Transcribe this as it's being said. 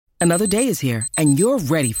Another day is here, and you're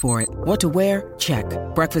ready for it. What to wear? Check.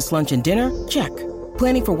 Breakfast, lunch, and dinner? Check.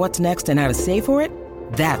 Planning for what's next and how to save for it?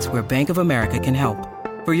 That's where Bank of America can help.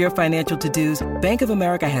 For your financial to-dos, Bank of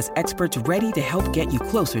America has experts ready to help get you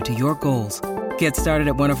closer to your goals. Get started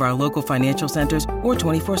at one of our local financial centers or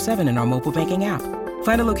 24/7 in our mobile banking app.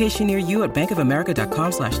 Find a location near you at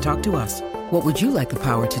bankofamerica.com/talktous. What would you like the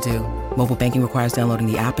power to do? Mobile banking requires downloading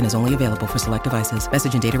the app and is only available for select devices.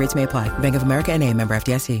 Message and data rates may apply. Bank of America N.A., member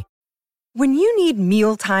FDIC. When you need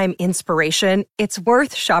mealtime inspiration, it's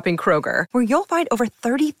worth shopping Kroger, where you'll find over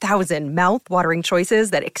 30,000 mouth-watering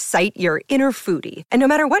choices that excite your inner foodie. And no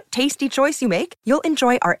matter what tasty choice you make, you'll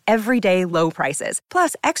enjoy our everyday low prices,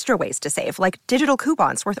 plus extra ways to save, like digital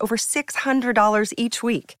coupons worth over $600 each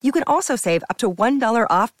week. You can also save up to $1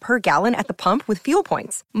 off per gallon at the pump with fuel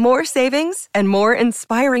points. More savings and more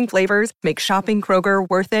inspiring flavors make shopping Kroger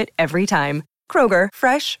worth it every time. Kroger,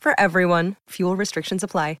 fresh for everyone. Fuel restrictions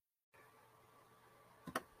apply.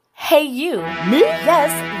 Hey, you. Me?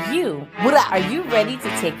 Yes, you. What up? Are you ready to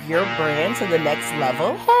take your brand to the next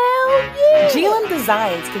level? Hell yeah! GLM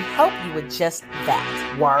Designs can help you with just that.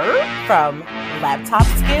 Word? From laptop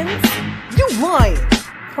skins, You lying?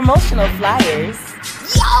 promotional flyers,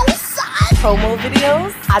 Yo, son! promo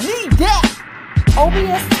videos, I need that!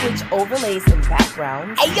 OBS Twitch overlays and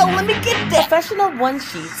backgrounds, Hey, yo, let me get that! professional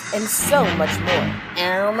one-sheets, and so much more.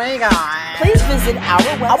 Oh my god. Please visit our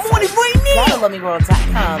website, I'm on it right now!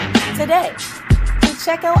 GottaLoveMeWorld.com today to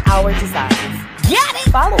check out our designs. Got it!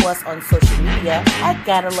 Follow us on social media at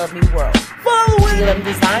Gotta Love Me World. Follow it! GLM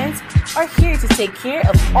Designs are here to take care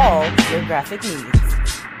of all your graphic needs.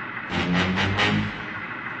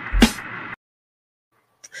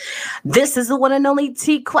 This is the one and only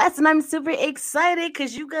T Quest, and I'm super excited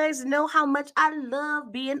because you guys know how much I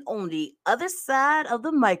love being on the other side of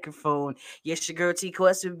the microphone. Yes, your girl T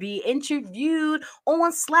Quest will be interviewed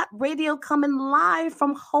on Slap Radio, coming live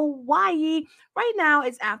from Hawaii. Right now,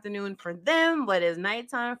 it's afternoon for them, but it's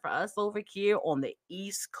nighttime for us over here on the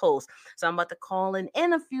East Coast. So I'm about to call in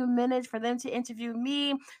a few minutes for them to interview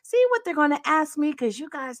me, see what they're going to ask me, because you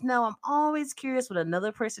guys know I'm always curious what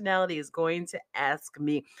another personality is going to ask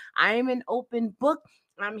me. I am an open book.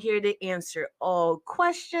 I'm here to answer all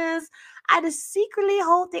questions. I just secretly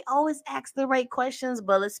hope they always ask the right questions,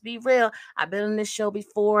 but let's be real. I've been on this show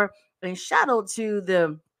before, and shout out to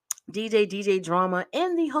the DJ Drama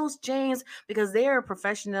and the host James, because they are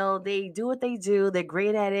professional. They do what they do. They're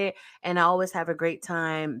great at it, and I always have a great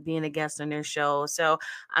time being a guest on their show. So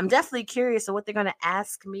I'm definitely curious of what they're going to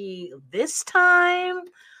ask me this time.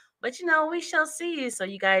 But, we shall see. So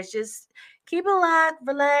you guys just keep it locked,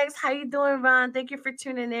 relax. How you doing, Ron? Thank you for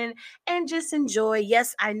tuning in and just enjoy.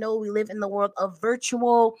 Yes, I know we live in the world of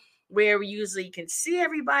virtual, where we usually can see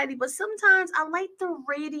everybody, but sometimes I like the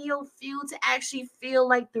radio feel to actually feel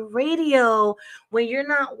like the radio when you're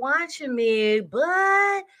not watching me,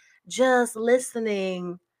 but just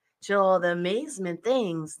listening to all the amazement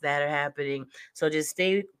things that are happening. So just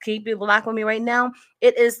keep it locked with me right now.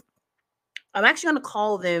 I'm actually going to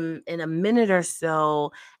call them in a minute or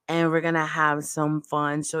so, and we're going to have some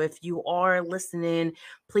fun. So if you are listening,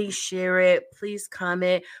 please share it. Please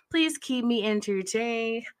comment. Please keep me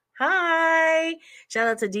entertained. Hi. Shout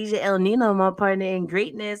out to DJ El Nino, my partner in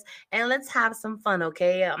greatness. And let's have some fun,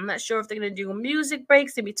 okay? I'm not sure if they're going to do music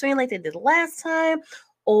breaks in between like they did last time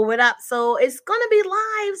or what up. So it's going to be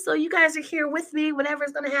live. So you guys are here with me.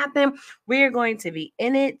 Whatever's going to happen, we're going to be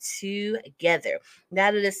in it together.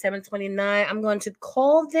 Now that it's 7:29, I'm going to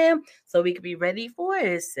call them so we can be ready for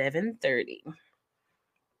 7:30.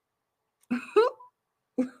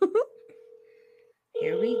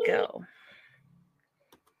 Here we go.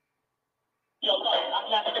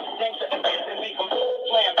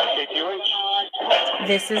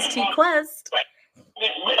 This is T Quest. What up?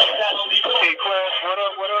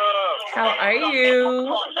 How are you?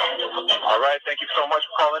 All right, thank you so much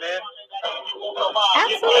for calling in.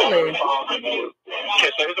 Absolutely. Okay,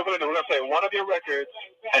 so here's what we're going to do. We're going to play one of your records,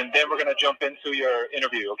 and then we're going to jump into your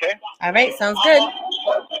interview, okay? All right, sounds good.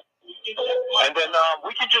 And then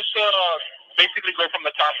we can just basically go from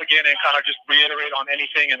the top again and kind of just reiterate on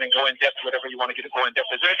anything and then go in depth, whatever you want to go in depth.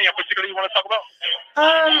 Is there anything in particular you want to talk about?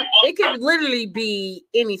 It could literally be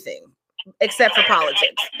anything except for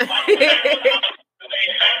politics. Okay,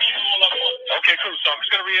 cool. So I'm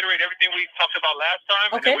just going to reiterate everything we talked about last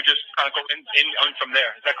time, and then we just kind of go in from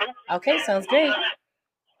there. Is that cool? Okay, sounds great. All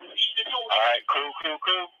right, cool.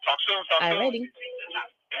 Talk soon. Alrighty.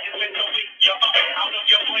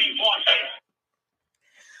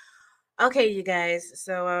 Okay, you guys.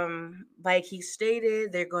 So, like he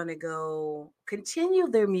stated, they're going to go continue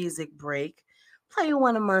their music break. play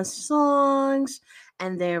one of my songs,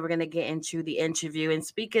 and then we're going to get into the interview. And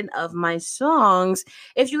speaking of my songs,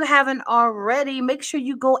 if you haven't already, make sure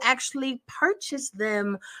you go actually purchase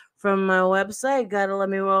them from my website,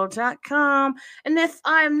 gottaletmeroll.com. And if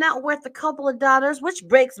I'm not worth a couple of dollars, which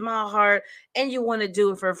breaks my heart, and you want to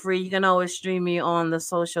do it for free, you can always stream me on the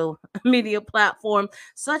social media platform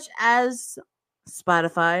such as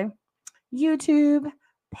Spotify, YouTube,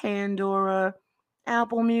 Pandora,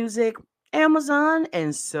 Apple Music, Amazon,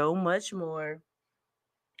 and so much more.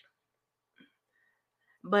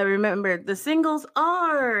 But remember, the singles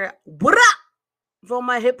are What Up for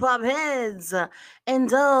my hip hop heads,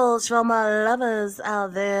 Indulge for my lovers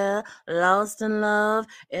out there, lost in love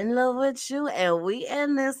with you, and we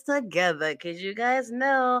in this together. Because you guys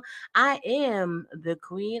know I am the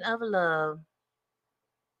queen of love.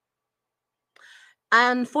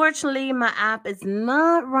 Unfortunately, my app is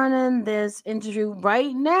not running this interview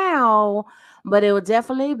right now, but it will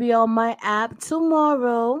definitely be on my app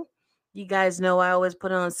tomorrow. You guys know I always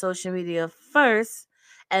put it on social media first,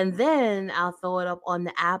 and then I'll throw it up on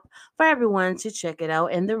the app for everyone to check it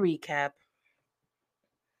out in the recap.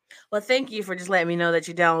 Well, thank you for just letting me know that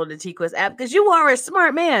you downloaded the T-Quest app because you are a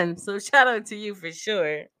smart man. So shout out to you for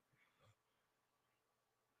sure.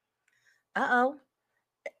 Uh-oh.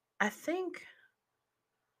 I think...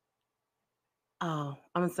 Oh,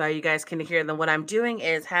 I'm sorry, you guys can hear them. What I'm doing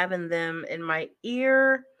is having them in my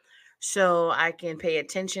ear so I can pay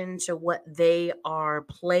attention to what they are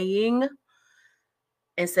playing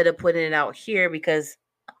instead of putting it out here because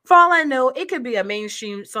for all I know, it could be a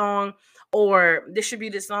mainstream song or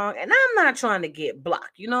distributed song, and I'm not trying to get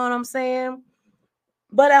blocked. You know what I'm saying?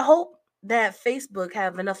 But I hope that Facebook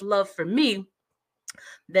have enough love for me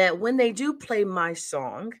that when they do play my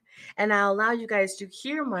song and I allow you guys to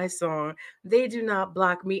hear my song, they do not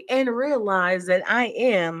block me and realize that I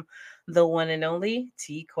am the one and only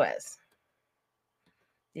T-Quest.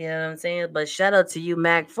 You know what I'm saying? But shout out to you,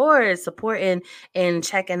 Mac, for supporting and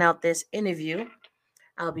checking out this interview.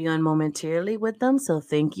 I'll be on momentarily with them, so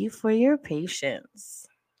thank you for your patience.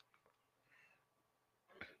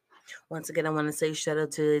 Once again, I want to say shout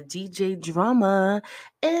out to DJ Drama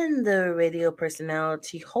and the radio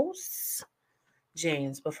personality hosts,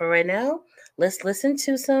 James. But for right now, let's listen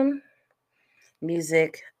to some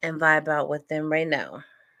music and vibe out with them right now.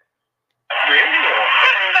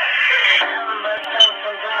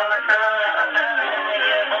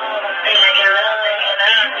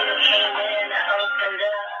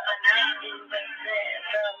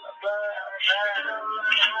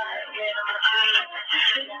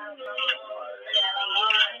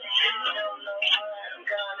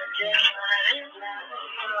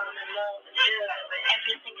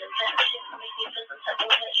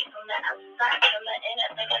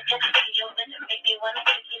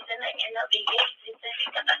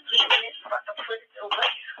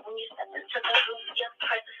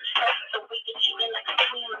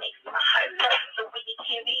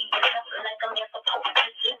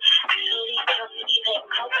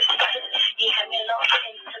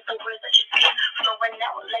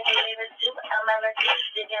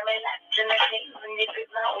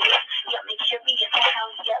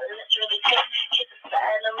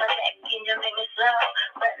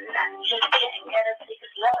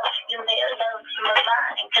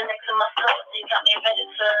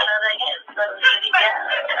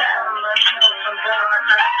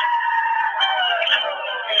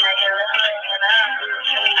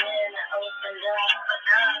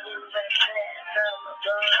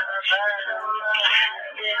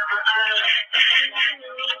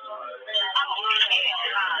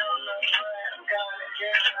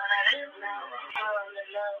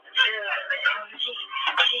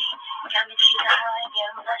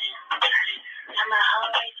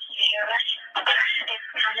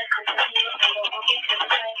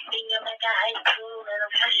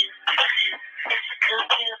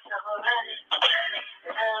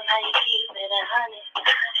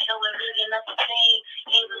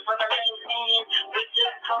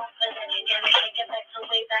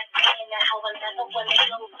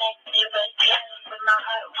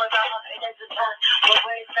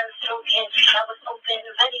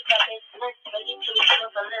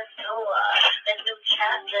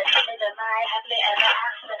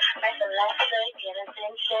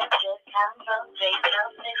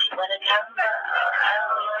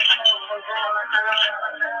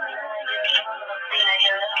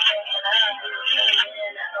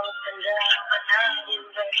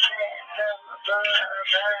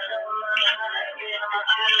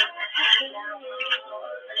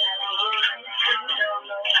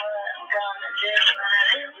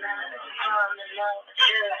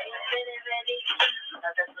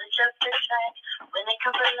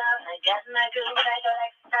 I got my groove, I go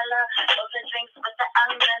like Stella. Open drinks with the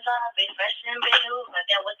umbrella. Refreshing blue, I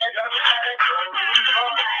got with the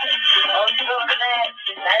also glad,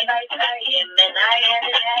 side by side, him and I hand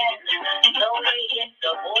in hand. Slowly it's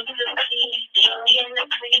supposed to be, sing in the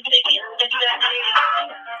street, begin the journey.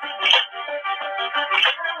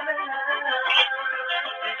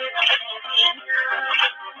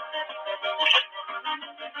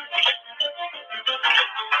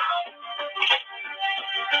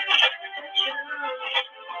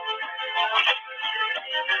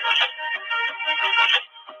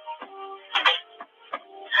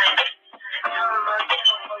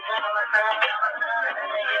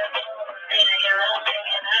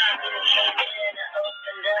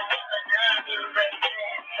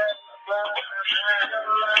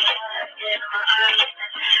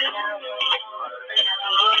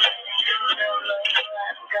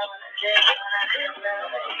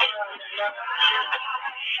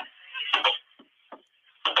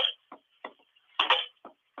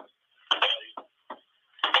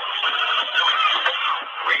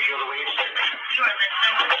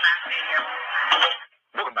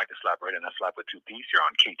 Welcome back to Slap Radio, and that's Slap with 2 P's. You're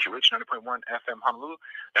on KQH 90.1 FM Honolulu.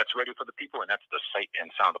 That's Radio for the People, and that's the Sight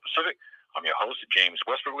and Sound of the Pacific. I'm your host, James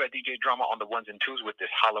Westbrook. We got DJ Drama on the ones and twos with this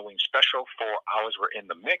Halloween special. 4 hours we're in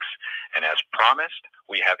the mix. And as promised,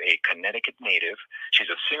 we have a Connecticut native. She's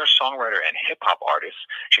a singer-songwriter and hip-hop artist.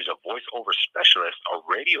 She's a voiceover specialist, a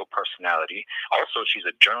radio personality. Also, she's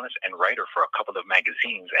a journalist and writer for a couple of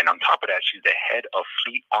magazines. And on top of that, she's the head of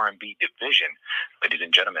Fleet R&B Division. Ladies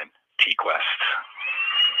and gentlemen, T-Quest.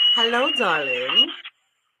 Hello, darling.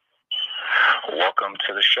 Welcome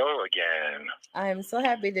to the show again. I'm so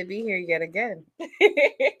happy to be here yet again. Yeah,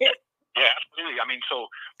 absolutely. I mean, so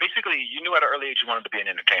basically, you knew at an early age you wanted to be an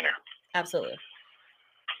entertainer. Absolutely.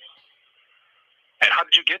 And how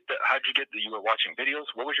did you get you were watching videos?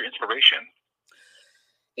 What was your inspiration?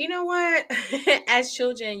 You know what? As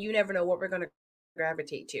children, you never know what we're going to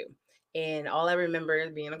gravitate to. And all I remember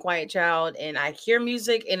is being a quiet child, and I hear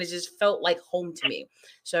music and it just felt like home to me.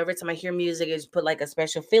 So every time I hear music, it just put like a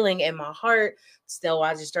special feeling in my heart. Still,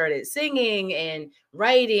 I just started singing and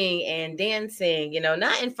writing and dancing,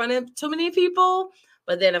 not in front of too many people.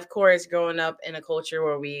 But then, of course, growing up in a culture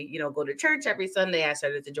where we, go to church every Sunday, I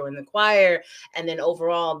started to join the choir. And then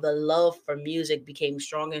overall, the love for music became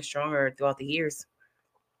stronger and stronger throughout the years.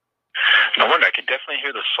 No wonder. I could definitely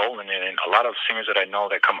hear the soul in it. And a lot of singers that I know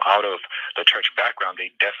that come out of the church background, they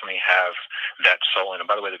definitely have that soul. And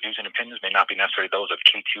by the way, the views and opinions may not be necessarily those of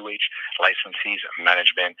KQH, licensees,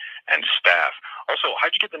 management, and staff. Also,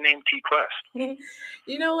 how'd you get the name T-Quest?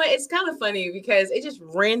 You know what? It's kind of funny because it just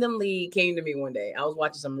randomly came to me one day. I was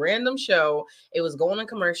watching some random show. It was going on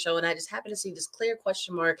commercial, and I just happened to see this clear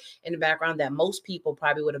question mark in the background that most people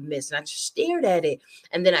probably would have missed. And I just stared at it.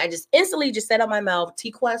 And then I just instantly just said out my mouth,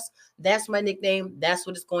 T-Quest, that's my nickname. That's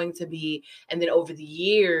what it's going to be. And then over the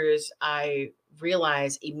years, I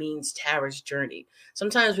realized it means Tara's journey.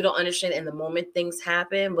 Sometimes we don't understand in the moment things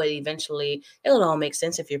happen, but eventually it'll all make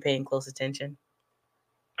sense if you're paying close attention.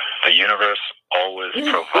 The universe always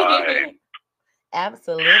provides.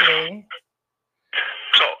 Absolutely.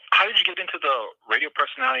 So how did you get into the radio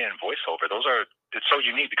personality and voiceover? It's so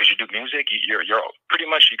unique because you do music. You're pretty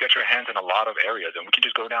much, you got your hands in a lot of areas, and we can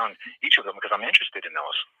just go down each of them because I'm interested in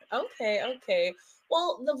those. Okay.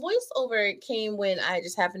 Well, the voiceover came when I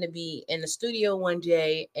just happened to be in the studio one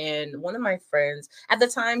day, and one of my friends, at the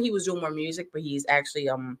time he was doing more music, but he's actually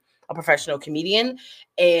a professional comedian,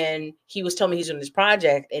 and he was telling me he's doing this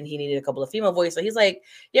project and he needed a couple of female voices. So he's like,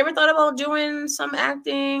 you ever thought about doing some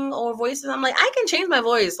acting or voices? I'm like, I can change my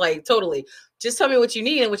voice, like totally. Just tell me what you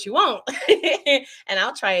need and what you want. And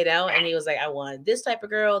I'll try it out. And he was like, I want this type of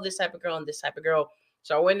girl, and this type of girl.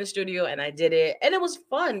 So I went in the studio and I did it. And it was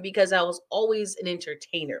fun because I was always an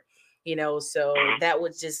entertainer, so that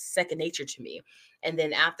was just second nature to me. And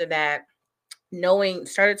then after that,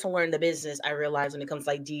 started to learn the business, I realized when it comes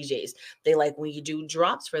to like DJs, they like when you do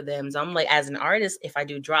drops for them. So I'm like, as an artist, if I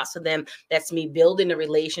do drops for them, that's me building a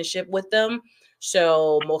relationship with them.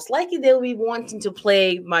 So most likely they'll be wanting to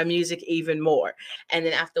play my music even more. And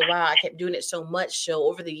then after a while, I kept doing it so much. So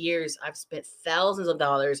over the years, I've spent thousands of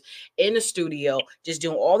dollars in the studio, just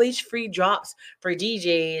doing all these free drops for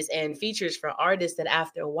DJs and features for artists that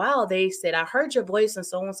after a while, they said, I heard your voice in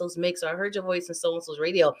so-and-so's mix, or I heard your voice in so-and-so's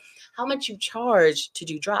radio. How much you charge to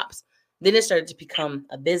do drops? Then it started to become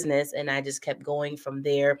a business, and I just kept going from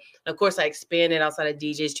there. And of course, I expanded outside of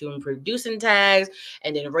DJs to producing tags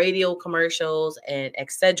and then radio commercials and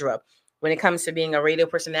etc. When it comes to being a radio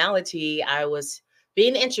personality, I was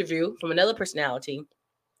being interviewed from another personality,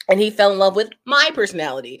 And he fell in love with my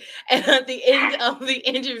personality. And at the end of the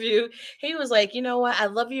interview, he was like, you know what? I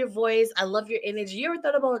love your voice. I love your energy. You ever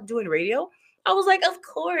thought about doing radio? I was like, of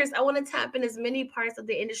course. I want to tap in as many parts of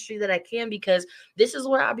the industry that I can because this is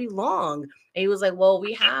where I belong. And he was like, well,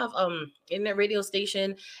 we have internet radio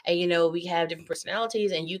station and we have different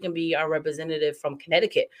personalities and you can be our representative from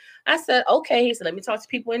Connecticut. I said, okay. He said, let me talk to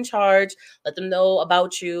people in charge, let them know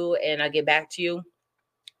about you, and I'll get back to you.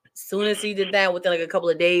 Soon as he did that, within like a couple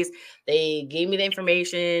of days, they gave me the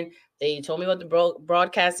information. They told me about the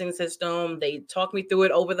broadcasting system. They talked me through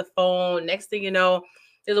it over the phone. Next thing you know,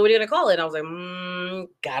 they're like, what are you going to call it? And I was like,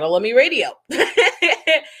 gotta love me radio.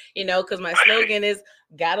 Because my slogan is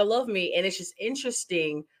gotta love me. And it's just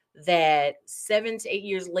interesting that 7 to 8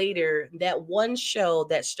 years later, that one show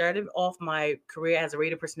that started off my career as a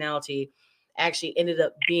radio personality actually ended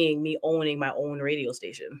up being me owning my own radio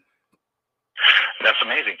station. That's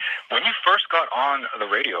amazing. When you first got on the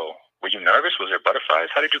radio, were you nervous? Was there butterflies?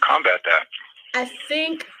 How did you combat that? I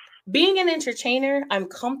think being an entertainer, I'm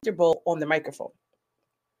comfortable on the microphone.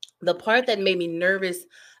 The part that made me nervous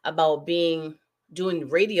about doing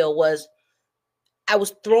radio was I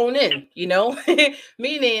was thrown in,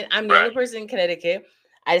 meaning I'm the only person in Connecticut.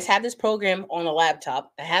 I just have this program on a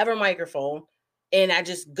laptop. I have a microphone. And I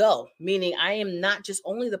just go, meaning I am not just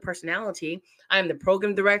only the personality. I am the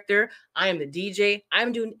program director. I am the DJ.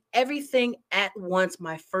 I'm doing everything at once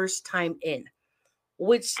my first time in,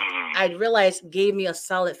 which I realized gave me a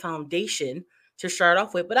solid foundation to start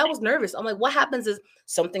off with. But I was nervous. I'm like, what happens is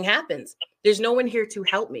something happens. There's no one here to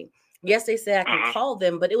help me. Yes, they say I can call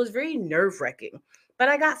them, but it was very nerve-wracking. But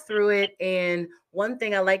I got through it. And one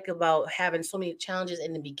thing I like about having so many challenges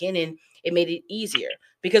in the beginning, it made it easier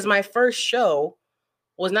because my first show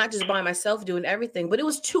was not just by myself doing everything, but it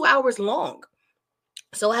was 2 hours long.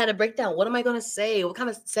 So I had to break down, what am I going to say? What kind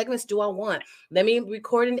of segments do I want? Let me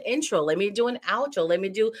record an intro. Let me do an outro. Let me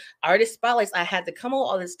do artist spotlights. I had to come up with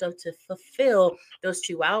all this stuff to fulfill those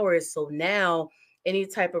 2 hours. So now any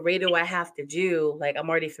type of radio I have to do, like I'm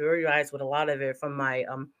already familiarized with a lot of it from my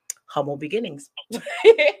humble beginnings. That's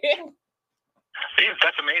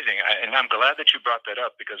amazing. And I'm glad that you brought that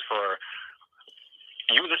up because for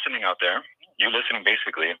you listening out there, you listening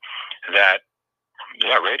basically, that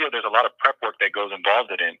radio, there's a lot of prep work that goes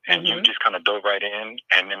involved in it, and you just kind of dove right in,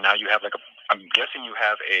 and then now you have I'm guessing you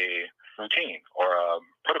have a routine or a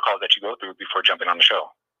protocol that you go through before jumping on the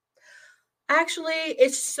show. Actually,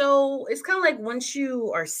 it's kind of like once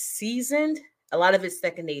you are seasoned, a lot of it's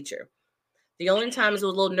second nature. The only times I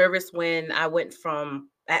was a little nervous when I went from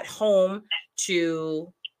at home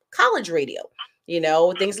to college radio.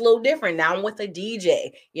 Things a little different. Now I'm with a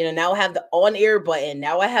DJ. Now I have the on-air button.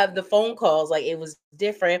 Now I have the phone calls. Like it was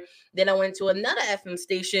different. Then I went to another FM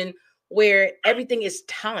station where everything is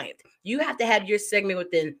timed. You have to have your segment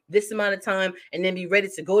within this amount of time and then be ready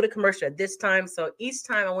to go to commercial at this time. So each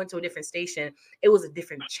time I went to a different station, it was a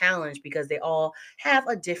different challenge because they all have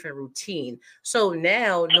a different routine. So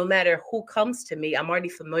now, no matter who comes to me, I'm already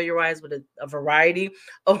familiarized with a variety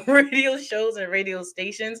of radio shows and radio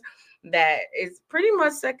stations. That it's pretty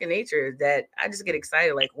much second nature that I just get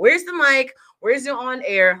excited. Like, where's the mic? Where's the on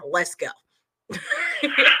air? Let's go. Now,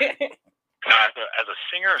 as a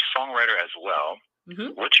singer, songwriter as well,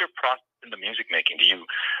 what's your process in the music making? Do you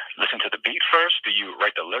listen to the beat first? Do you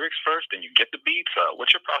write the lyrics first? Then you get the beats?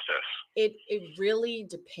 What's your process? It really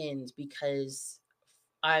depends because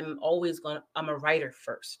I'm a writer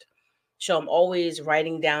first. So I'm always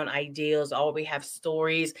writing down ideas. I always have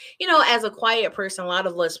stories. As a quiet person, a lot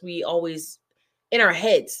of us, we always in our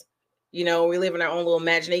heads, we live in our own little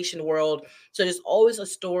imagination world. So there's always a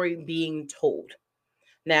story being told.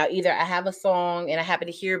 Now, either I have a song and I happen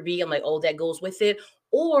to hear a beat, I'm like, oh, that goes with it.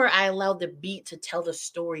 Or I allow the beat to tell the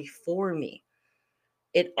story for me.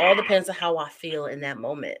 It all depends on how I feel in that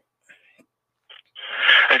moment.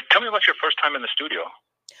 Tell me about your first time in the studio.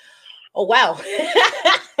 Oh, wow.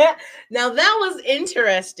 Now that was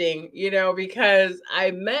interesting, because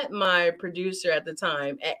I met my producer at the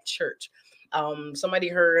time at church. Somebody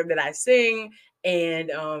heard that I sing and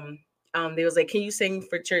they was like, can you sing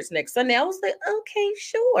for church next Sunday? I was like, okay,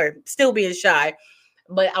 sure. Still being shy.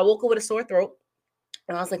 But I woke up with a sore throat.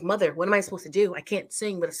 And I was like, Mother, what am I supposed to do? I can't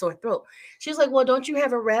sing with a sore throat. She was like, well, don't you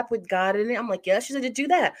have a rap with God in it? I'm like, yeah. She said, to do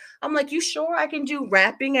that. I'm like, you sure I can do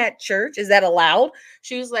rapping at church? Is that allowed?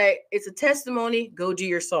 She was like, it's a testimony. Go do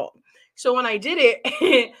your song. So when I did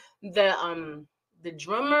it, the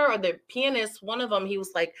drummer or the pianist, one of them, he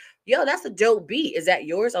was like, yo, that's a dope beat. Is that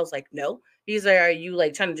yours? I was like, no. He's like, are you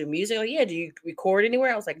like trying to do music? Oh, yeah. Do you record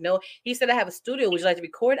anywhere? I was like, no. He said, I have a studio. Would you like to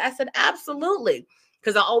record? I said, absolutely.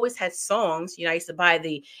 because I always had songs. I used to buy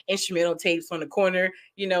the instrumental tapes on the corner,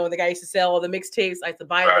 and the guy used to sell all the mixtapes. I used to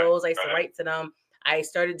buy those. I used to write to them. I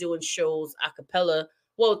started doing shows a cappella,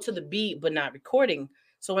 well, to the beat, but not recording.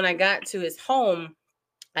 So when I got to his home,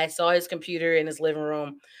 I saw his computer in his living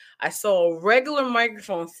room. I saw a regular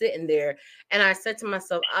microphone sitting there. And I said to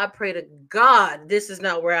myself, I pray to God this is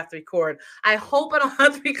not where I have to record. I hope I don't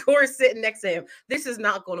have to record sitting next to him. This is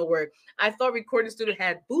not going to work. I thought recording studio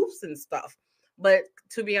had booths and stuff. But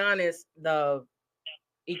to be honest, the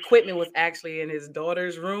equipment was actually in his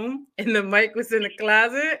daughter's room and the mic was in the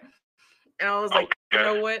closet. And I was like, you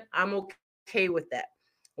know what? I'm okay with that.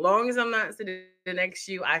 Long as I'm not sitting next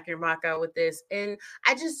to you, I can rock out with this. And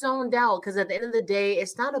I just zoned out because at the end of the day,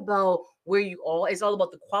 it's not about where you are. It's all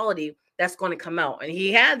about the quality that's going to come out. And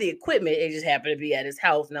he had the equipment. It just happened to be at his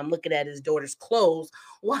house. And I'm looking at his daughter's clothes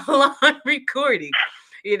while I'm recording,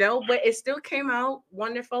 but it still came out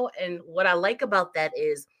wonderful. And what I like about that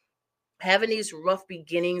is having these rough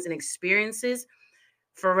beginnings and experiences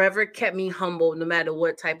forever kept me humble no matter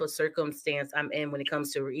what type of circumstance I'm in when it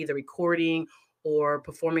comes to either recording or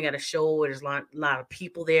performing at a show where there's a lot of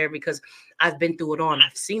people there, because I've been through it all and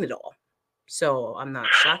I've seen it all. So I'm not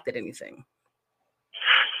shocked at anything.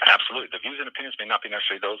 Absolutely. The views and opinions may not be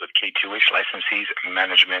necessarily those of K2H licensees,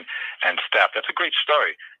 management, and staff. That's a great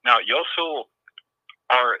story. Now, you also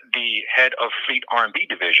are the head of Fleet R&B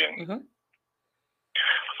division. Mm-hmm.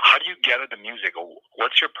 How do you gather the music?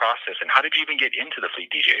 What's your process? And how did you even get into the Fleet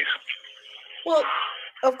DJs? Well,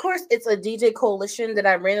 of course, it's a DJ coalition that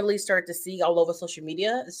I randomly started to see all over social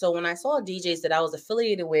media. So when I saw DJs that I was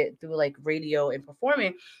affiliated with through like radio and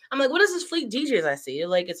performing, I'm like, what is this Fleet DJs I see?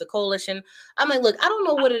 Like, it's a coalition. I'm like, look, I don't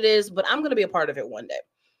know what it is, but I'm going to be a part of it one day.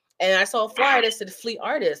 And I saw a flyer that said Fleet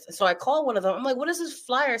Artists. So I called one of them. I'm like, what is this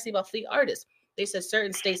flyer I see about Fleet Artists? They said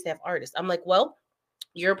certain states have artists. I'm like, well,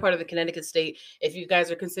 you're a part of the Connecticut state. If you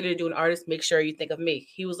guys are considering doing artists, make sure you think of me.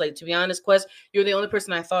 He was like, to be honest, Quest, you're the only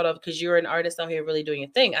person I thought of because you're an artist out here really doing your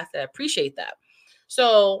thing. I said, I appreciate that.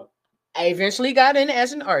 So I eventually got in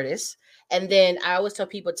as an artist. And then I always tell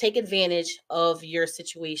people, take advantage of your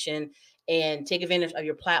situation and take advantage of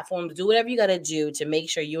your platform. Do whatever you got to do to make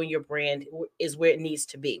sure you and your brand is where it needs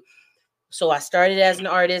to be. So I started as an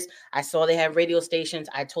artist. I saw they have radio stations.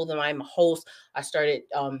 I told them I'm a host. I started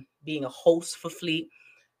being a host for Fleet.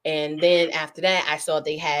 And then after that, I saw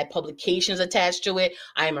they had publications attached to it.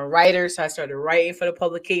 I am a writer, so I started writing for the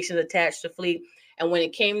publications attached to Fleet. And when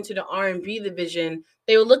it came to the R&B division,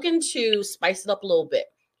 they were looking to spice it up a little bit.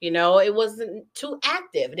 It wasn't too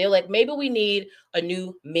active. They were like, maybe we need a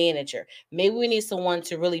new manager. Maybe we need someone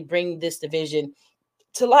to really bring this division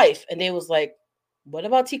to life. And they was like, what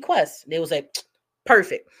about T-Quest? They was like,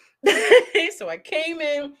 perfect. So I came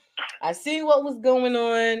in, I seen what was going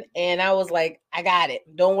on, and I was like, I got it.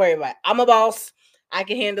 Don't worry about it. I'm a boss. I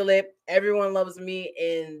can handle it. Everyone loves me.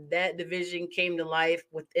 And that division came to life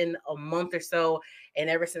within a month or so. And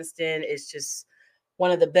ever since then, it's just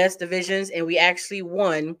one of the best divisions. And we actually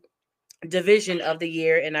won Division of the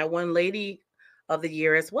Year, and I won Lady of the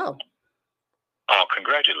Year as well. Oh,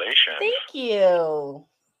 congratulations. Thank you.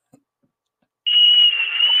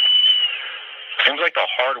 Seems like the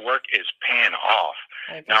hard work is paying off.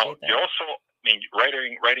 Now, you also,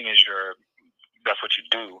 writing is that's what you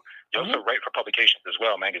do. You also write for publications as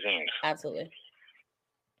well, magazines. Absolutely.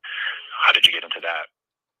 How did you get into that?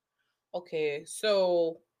 Okay,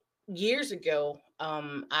 so years ago,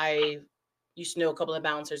 I used to know a couple of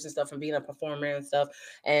bouncers and stuff from being a performer and stuff.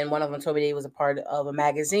 And one of them told me they was a part of a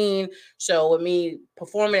magazine. So with me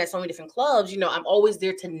performing at so many different clubs, I'm always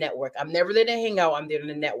there to network. I'm never there to hang out. I'm there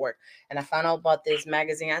to network. And I found out about this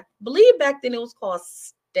magazine. I believe back then it was called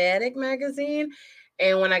Static Magazine.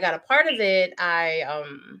 And when I got a part of it, I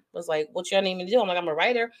was like, what y'all need me to do? I'm like, I'm a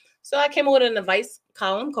writer. So I came up with an advice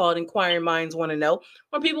column called Inquiring Minds Want to Know,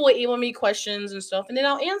 where people would email me questions and stuff, and then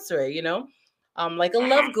I'll answer it, like a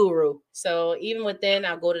love guru. So even within,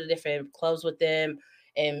 I'll go to different clubs with them.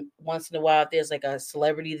 And once in a while, if there's like a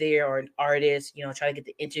celebrity there or an artist, try to get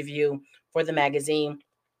the interview for the magazine.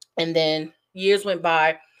 And then years went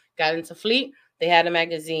by, got into Fleet. They had a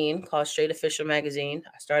magazine called Straight Official Magazine.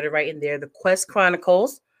 I started writing there, The Quest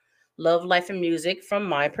Chronicles, Love, Life, and Music from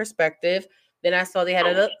my perspective. Then I saw they had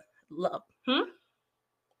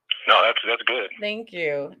No, that's good. Thank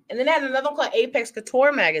you. And then I had another one called Apex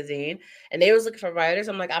Couture Magazine, and they was looking for writers.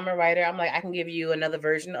 I'm like, I'm a writer. I'm like, I can give you another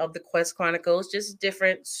version of the Quest Chronicles, just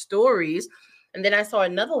different stories. And then I saw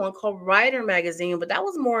another one called Writer Magazine, but that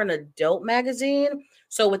was more an adult magazine.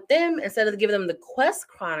 So with them, instead of giving them the Quest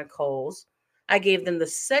Chronicles, I gave them the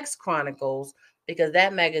Sex Chronicles, because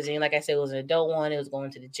that magazine, like I said, was an adult one. It was going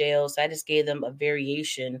to the jail. So I just gave them a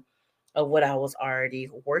variation of what I was already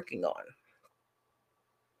working on.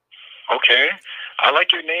 Okay, I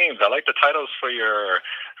like your names. I like the titles for your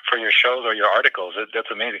shows or your articles.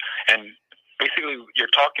 That's amazing. And basically, you're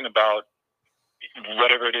talking about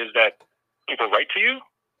whatever it is that people write to you.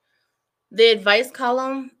 The advice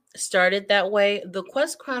column started that way. The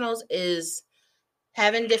Quest Chronicles is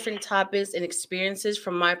having different topics and experiences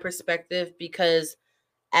from my perspective, because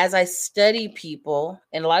as I study people,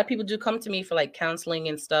 and a lot of people do come to me for like counseling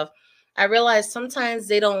and stuff, I realize sometimes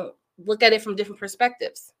they don't look at it from different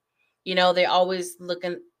perspectives. You know, they're always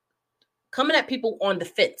coming at people on the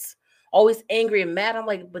fence, always angry and mad. I'm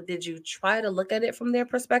like, but did you try to look at it from their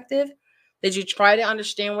perspective? Did you try to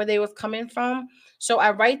understand where they was coming from? So I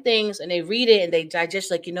write things and they read it and they digest,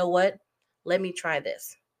 like, you know what? Let me try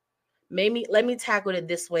this. Maybe let me tackle it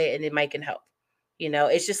this way and it might can help. You know,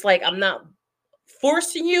 it's just like I'm not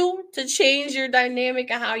forcing you to change your dynamic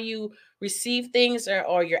and how you receive things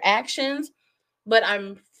or your actions, but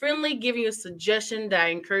I'm friendly giving you a suggestion that I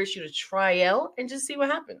encourage you to try out and just see what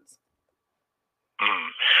happens.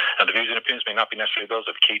 Now, the views and opinions may not be necessarily those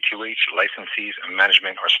of KTUH, licensees,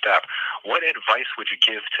 management, or staff. What advice would you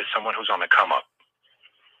give to someone who's on the come up?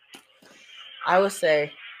 I would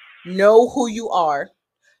say, know who you are,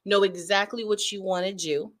 know exactly what you want to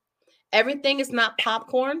do. Everything is not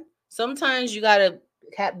popcorn. Sometimes you got to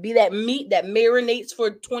be that meat that marinates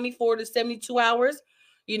for 24 to 72 hours.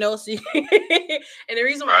 You know, so and the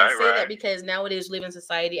reason why I say that, because nowadays we live in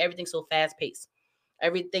society, everything's so fast paced.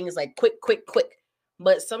 Everything is like quick.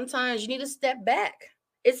 But sometimes you need to step back.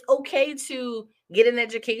 It's okay to get an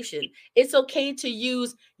education. It's okay to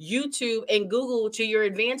use YouTube and Google to your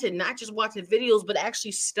advantage, not just watching videos, but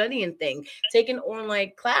actually studying things, taking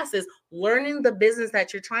online classes, learning the business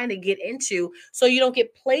that you're trying to get into so you don't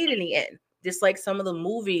get played in the end. Just like some of the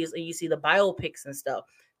movies and you see the biopics and stuff.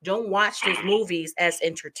 Don't watch those movies as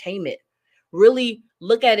entertainment. Really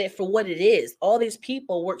look at it for what it is. All these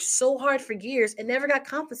people worked so hard for years and never got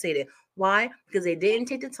compensated. Why? Because they didn't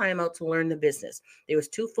take the time out to learn the business. They was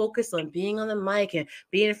too focused on being on the mic and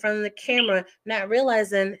being in front of the camera, not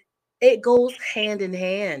realizing it goes hand in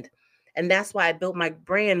hand. And that's why I built my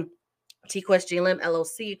brand, TQuest GLM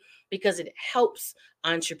LLC, because it helps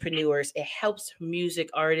entrepreneurs, it helps music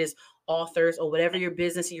artists, authors, or whatever your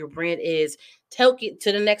business or your brand is, take it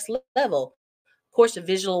to the next level. Of course,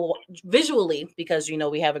 visually, because you know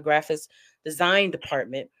we have a graphics design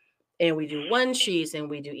department, and we do one sheets and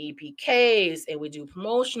we do EPKs and we do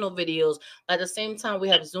promotional videos. At the same time, we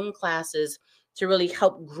have Zoom classes to really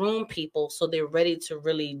help groom people so they're ready to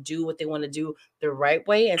really do what they want to do the right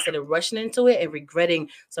way instead of rushing into it and regretting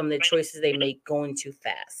some of the choices they make going too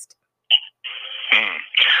fast.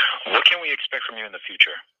 What can we expect from you in the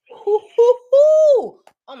future?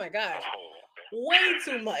 Oh my gosh. Way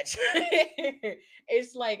too much.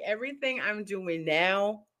 It's like everything I'm doing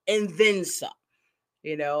now and then some,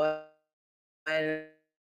 you know, and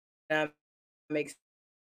I'm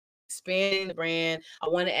expanding the brand. I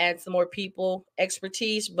want to add some more people,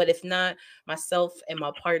 expertise, but if not, myself and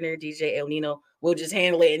my partner, DJ El Nino, we'll just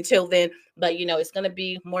handle it until then. But, you know, it's going to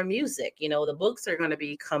be more music. You know, the books are going to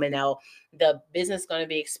be coming out. The business is going to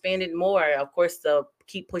be expanded more. Of course, the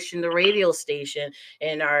keep pushing the radio station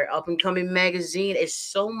and our up and coming magazine. It's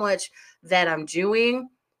so much that I'm doing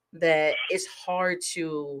that it's hard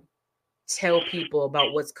to tell people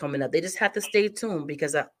about what's coming up. They just have to stay tuned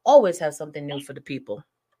because I always have something new for the people.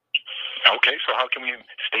 Okay, so how can we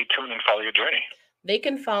stay tuned and follow your journey? They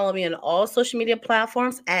can follow me on all social media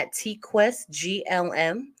platforms at TQuest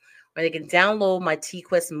GLM, or they can download my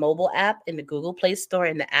TQuest mobile app in the Google Play Store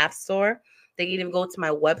and the App Store. They can even go to my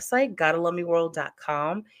website,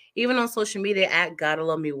 GottaLoveMeWorld.com, even on social media at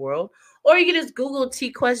GottaLoveMeWorld, or you can just Google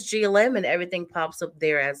TQuest GLM and everything pops up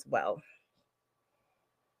there as well.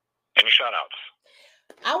 Any shout outs?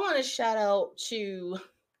 I want to shout out to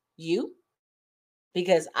you,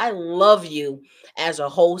 because I love you as a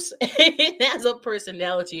host and as a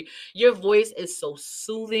personality. Your voice is so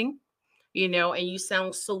soothing, you know, and you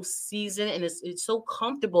sound so seasoned, and it's so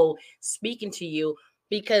comfortable speaking to you,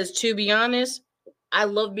 because to be honest, I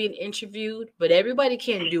love being interviewed, but everybody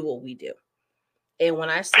can't do what we do. And when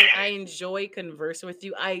I say I enjoy conversing with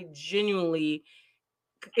you, I genuinely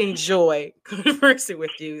enjoy conversing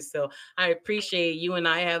with you. So I appreciate you and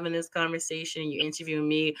I having this conversation. You interviewing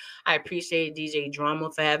me. I appreciate DJ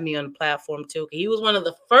Drama for having me on the platform too. He was one of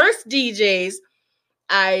the first DJs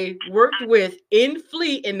I worked with in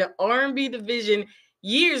Fleet in the R&B division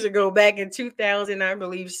years ago, back in 2000, I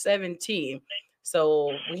believe 17.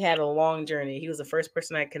 So we had a long journey. He was the first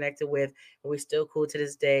person I connected with, and we're still cool to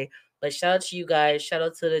this day. But shout out to you guys. Shout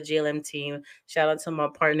out to the JLM team. Shout out to my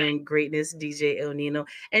partner in greatness, DJ El Nino.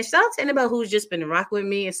 And shout out to anybody who's just been rocking with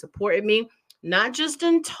me and supporting me, not just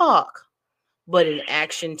in talk, but in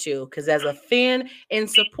action too. Because as a fan and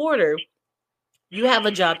supporter, you have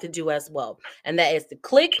a job to do as well. And that is to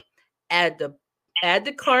click, add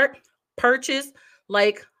the cart, purchase,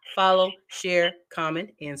 like, follow, share, comment,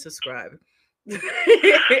 and subscribe.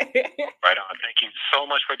 Right on. Thank you so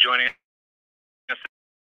much for joining us.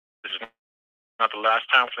 This is not the last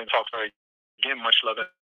time we talk to her again. Much love and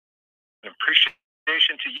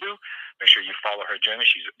appreciation to you. Make sure you follow her journey.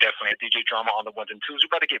 She's definitely a DJ Drama on the ones and twos. We're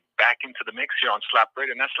about to get back into the mix here on Slap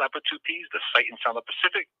Radio, and that's Slap with 2 P's, the Sight and Sound of the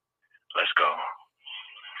Pacific. Let's go.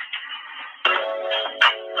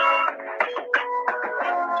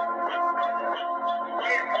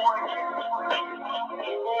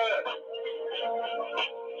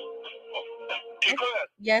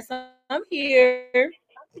 Yes, I'm here.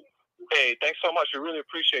 Hey, thanks so much. We really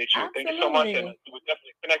appreciate you. Absolutely. Thank you so much, and we'll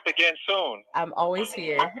definitely connect again soon. I'm always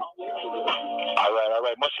here. All right.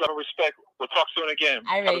 Much love and respect. We'll talk soon again.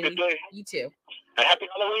 Have a good day. You too. And happy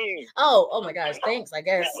Halloween. Oh my gosh. Thanks, I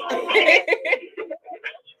guess. Okay,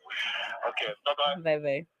 bye-bye.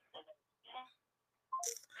 Bye-bye.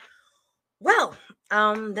 Well,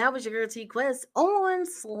 that was your girl T Quest on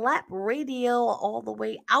Slap Radio, all the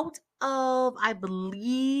way out of, I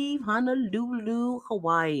believe, Honolulu,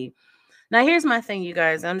 Hawaii. Now, here's my thing, you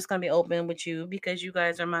guys. I'm just going to be open with you because you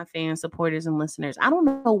guys are my fans, supporters, and listeners. I don't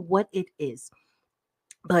know what it is,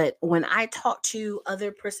 but when I talk to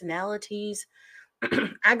other personalities,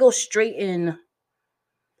 I go straight in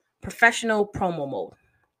professional promo mode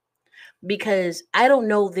because I don't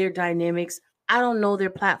know their dynamics. I don't know their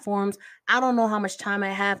platforms. I don't know how much time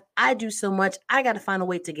I have. I do so much. I got to find a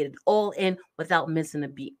way to get it all in without missing a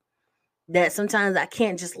beat. That sometimes I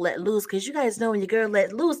can't just let loose, because you guys know when your girl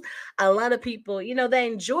let loose, a lot of people, they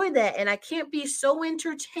enjoy that. And I can't be so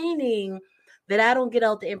entertaining that I don't get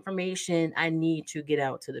out the information I need to get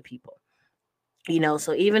out to the people.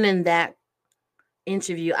 So even in that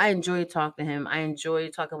interview, I enjoy talking to him. I enjoy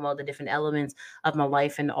talking about the different elements of my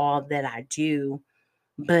life and all that I do.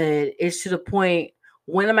 But it's to the point,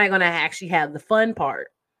 when am I going to actually have the fun part?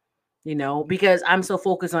 Because I'm so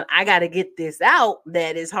focused on, I got to get this out,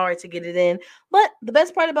 that it's hard to get it in. But the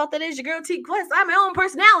best part about that is your girl T Quest. I'm my own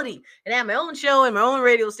personality and I have my own show and my own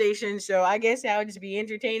radio station. So I guess I would just be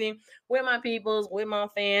entertaining with my peoples, with my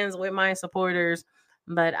fans, with my supporters.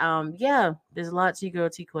 But yeah, there's a lot to your girl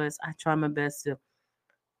T Quest. I try my best to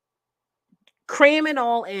cram it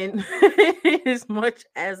all in as much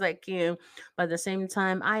as I can. But at the same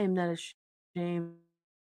time, I am not ashamed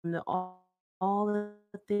of all the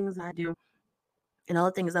things I do and all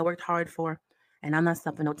the things I worked hard for. And I'm not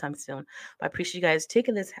stopping no time soon. But I appreciate you guys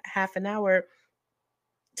taking this half an hour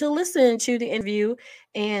to listen to the interview.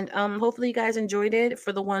 And hopefully you guys enjoyed it.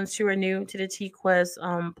 For the ones who are new to the T Quest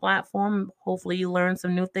platform, hopefully you learned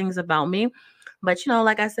some new things about me. But,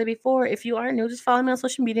 like I said before, if you are new, just follow me on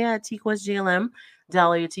social media at TQuestJLM.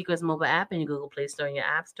 Download your TQuest mobile app in your Google Play Store and your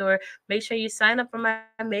App Store. Make sure you sign up for my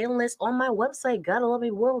mailing list on my website,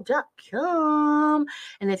 GottaLoveMeWorld.com.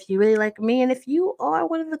 And if you really like me, and if you are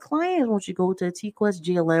one of the clients, won't you go to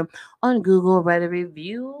TQuestJLM on Google, write a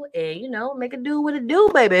review, and, make it do what it do,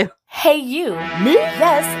 baby. Hey, you. Me?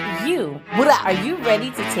 Yes, you. What up? Are you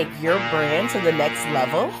ready to take your brand to the next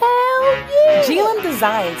level? Hell yeah! JLM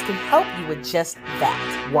Designs can help you with just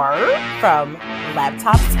that. Word? From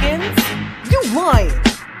laptop skins, you lying,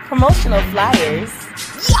 promotional flyers,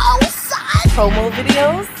 yo son, promo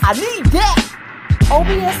videos, I need that,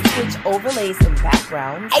 OBS Twitch overlays and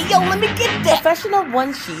backgrounds, hey yo, let me get that, professional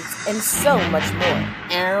one sheets, and so much more.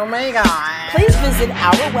 Oh my god. Please visit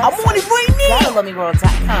our website, I'm on it right now,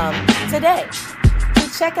 GottaLoveMeWorld.com today to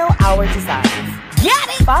check out our designs. Get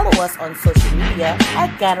it! Follow us on social media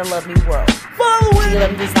at Gotta Love Me World. Follow it!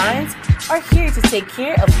 JLM Designs are here to take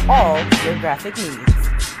care of all your graphic needs.